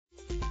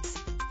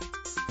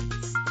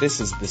This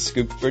is The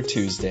Scoop for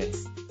Tuesday.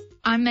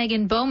 I'm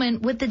Megan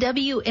Bowman with the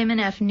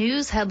WMNF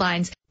News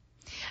headlines.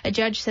 A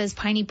judge says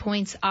Piney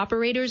Point's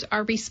operators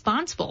are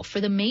responsible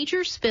for the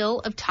major spill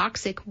of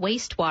toxic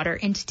wastewater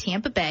into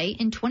Tampa Bay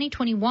in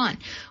 2021,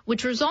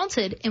 which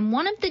resulted in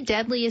one of the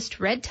deadliest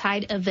red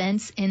tide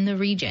events in the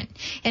region.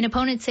 And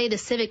opponents say the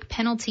civic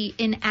penalty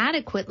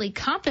inadequately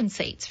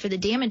compensates for the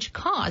damage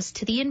caused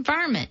to the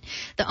environment.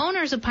 The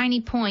owners of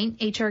Piney Point,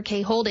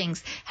 HRK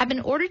Holdings, have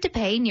been ordered to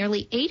pay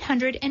nearly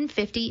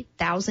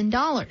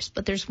 $850,000.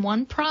 But there's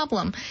one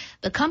problem.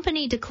 The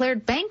company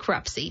declared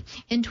bankruptcy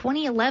in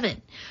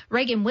 2011.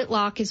 Reagan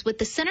Whitlock is with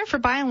the Center for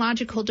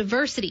Biological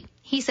Diversity.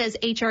 He says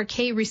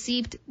HRK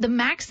received the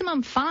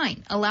maximum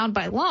fine allowed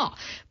by law,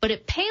 but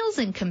it pales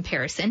in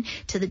comparison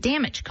to the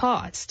damage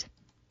caused.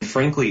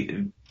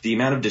 Frankly, the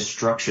amount of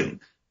destruction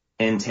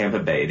in Tampa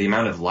Bay, the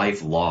amount of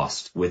life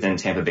lost within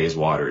Tampa Bay's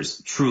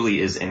waters truly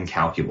is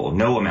incalculable.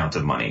 No amount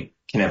of money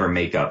can ever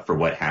make up for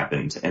what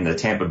happened, and the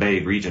Tampa Bay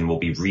region will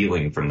be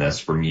reeling from this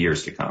for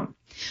years to come.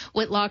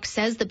 Whitlock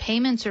says the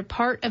payments are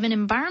part of an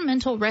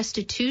environmental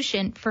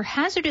restitution for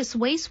hazardous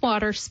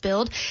wastewater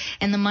spilled,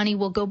 and the money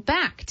will go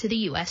back to the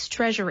U.S.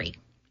 Treasury.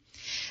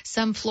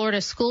 Some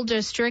Florida school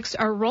districts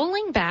are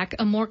rolling back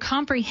a more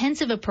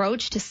comprehensive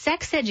approach to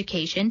sex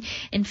education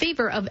in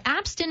favor of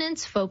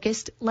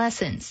abstinence-focused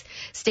lessons.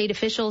 State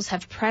officials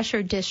have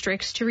pressured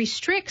districts to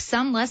restrict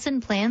some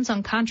lesson plans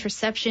on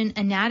contraception,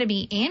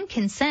 anatomy, and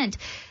consent,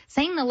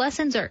 saying the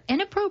lessons are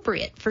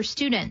inappropriate for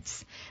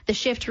students. The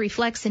shift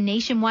reflects a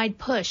nationwide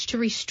push to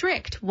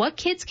restrict what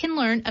kids can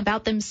learn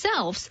about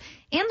themselves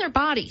and their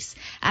bodies.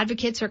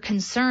 Advocates are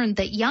concerned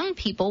that young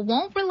people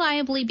won't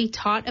reliably be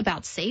taught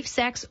about safe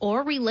sex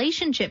or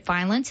relationship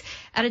violence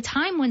at a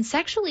time when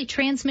sexually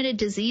transmitted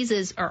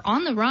diseases are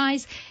on the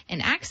rise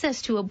and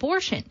access to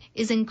abortion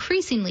is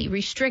increasingly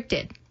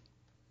restricted.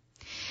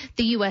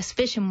 The U.S.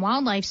 Fish and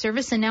Wildlife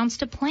Service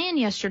announced a plan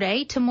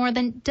yesterday to more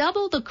than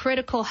double the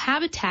critical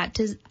habitat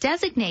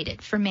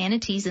designated for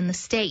manatees in the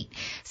state.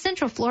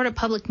 Central Florida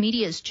Public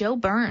Media's Joe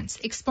Burns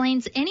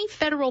explains any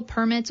federal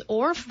permits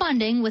or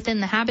funding within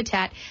the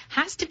habitat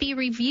has to be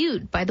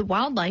reviewed by the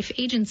Wildlife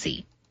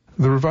Agency.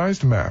 The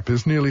revised map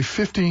is nearly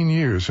 15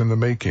 years in the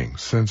making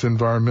since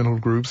environmental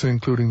groups,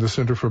 including the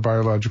Center for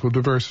Biological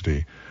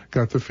Diversity,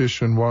 got the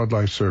Fish and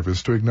Wildlife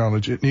Service to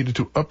acknowledge it needed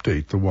to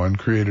update the one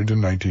created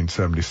in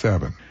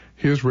 1977.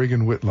 Here's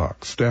Reagan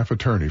Whitlock, staff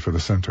attorney for the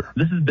center.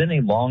 This has been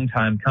a long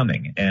time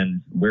coming,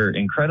 and we're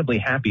incredibly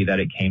happy that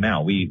it came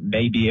out. We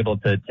may be able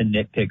to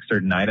nitpick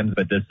certain items,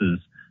 but this is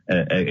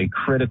a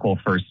critical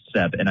first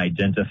step in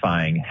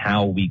identifying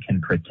how we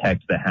can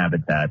protect the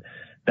habitat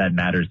that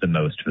matters the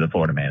most for the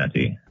Florida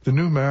manatee. The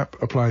new map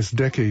applies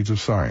decades of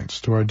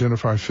science to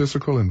identify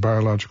physical and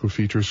biological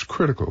features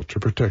critical to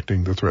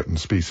protecting the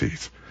threatened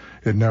species.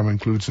 It now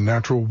includes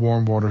natural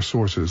warm water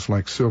sources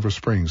like Silver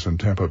Springs and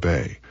Tampa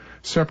Bay.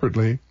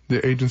 Separately,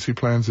 the agency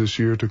plans this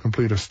year to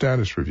complete a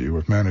status review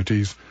of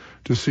manatees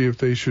to see if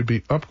they should be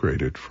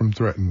upgraded from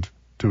threatened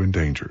to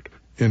endangered.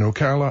 In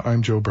Ocala,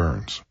 I'm Joe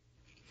Burns.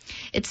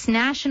 It's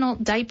National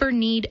Diaper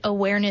Need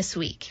Awareness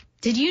Week.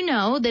 Did you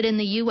know that in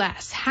the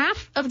U.S.,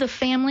 half of the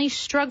families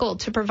struggle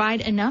to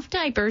provide enough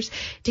diapers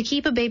to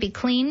keep a baby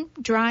clean,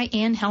 dry,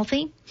 and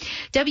healthy?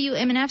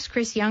 WMNF's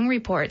Chris Young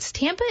reports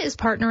Tampa is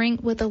partnering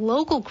with a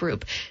local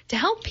group to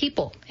help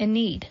people in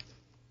need.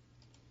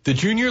 The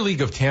Junior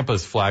League of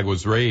Tampa's flag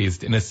was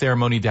raised in a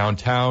ceremony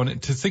downtown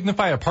to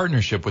signify a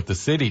partnership with the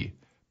city.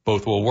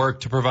 Both will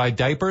work to provide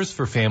diapers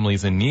for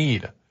families in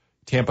need.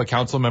 Tampa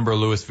Councilmember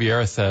Luis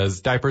Vieira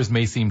says diapers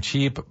may seem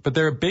cheap, but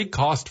they're a big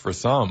cost for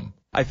some.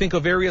 I think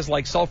of areas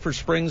like Sulphur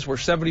Springs, where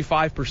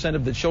 75%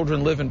 of the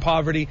children live in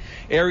poverty,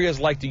 areas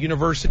like the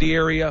university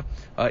area,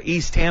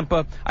 East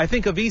Tampa. I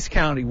think of East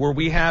County, where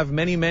we have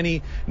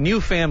many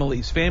new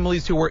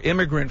families who are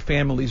immigrant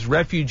families,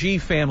 refugee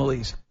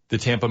families. The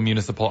Tampa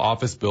Municipal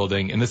Office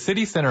Building and the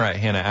City Center at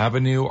Hannah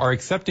Avenue are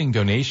accepting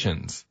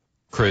donations.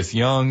 Chris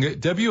Young,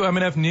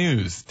 WMNF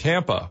News,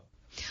 Tampa.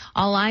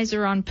 All eyes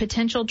are on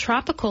potential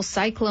tropical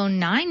cyclone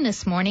 9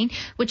 this morning,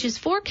 which is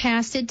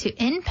forecasted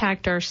to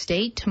impact our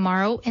state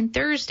tomorrow and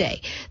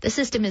Thursday. The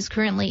system is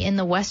currently in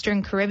the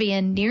western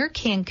Caribbean near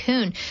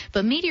Cancun,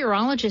 but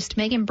meteorologist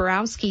Megan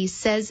Borowski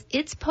says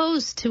it's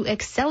posed to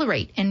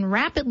accelerate and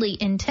rapidly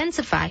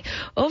intensify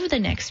over the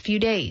next few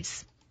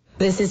days.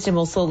 The system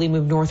will slowly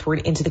move northward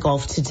into the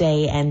Gulf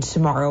today and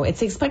tomorrow.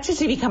 It's expected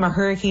to become a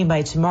hurricane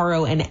by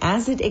tomorrow, and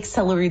as it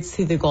accelerates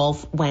through the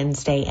Gulf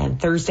Wednesday and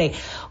Thursday,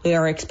 we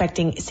are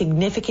expecting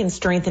significant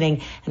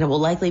strengthening, and it will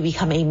likely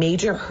become a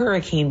major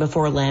hurricane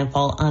before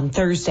landfall on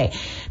Thursday.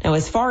 Now,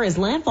 as far as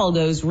landfall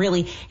goes,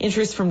 really,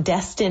 interest from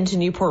Destin to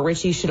Newport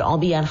Richey should all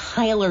be on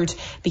high alert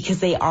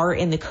because they are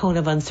in the cone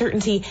of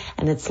uncertainty,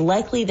 and it's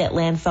likely that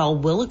landfall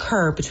will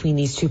occur between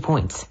these 2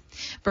 points.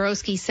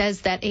 Borowski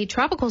says that a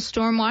tropical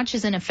storm watch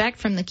is in effect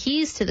from the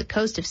Keys to the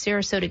coast of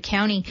Sarasota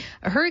County.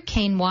 A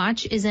hurricane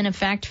watch is in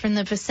effect from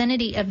the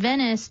vicinity of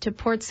Venice to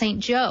Port St.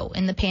 Joe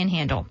in the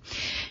Panhandle.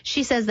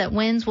 She says that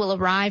winds will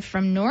arrive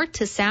from north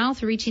to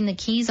south, reaching the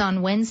Keys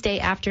on Wednesday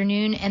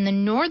afternoon and the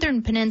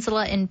northern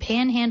peninsula and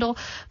Panhandle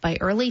by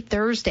early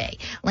Thursday.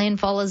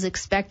 Landfall is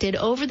expected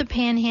over the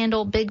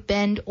Panhandle, Big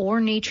Bend, or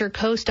Nature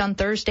Coast on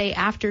Thursday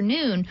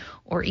afternoon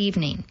or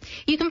evening.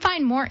 You can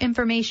find more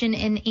information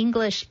in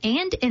English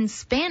and in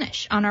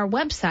Spanish on our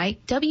website,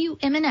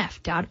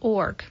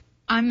 WMNF.org.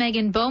 I'm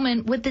Megan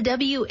Bowman with the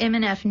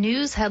WMNF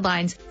News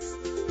headlines.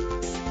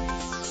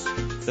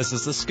 This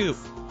is The Scoop,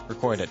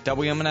 recorded at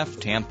WMNF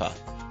Tampa.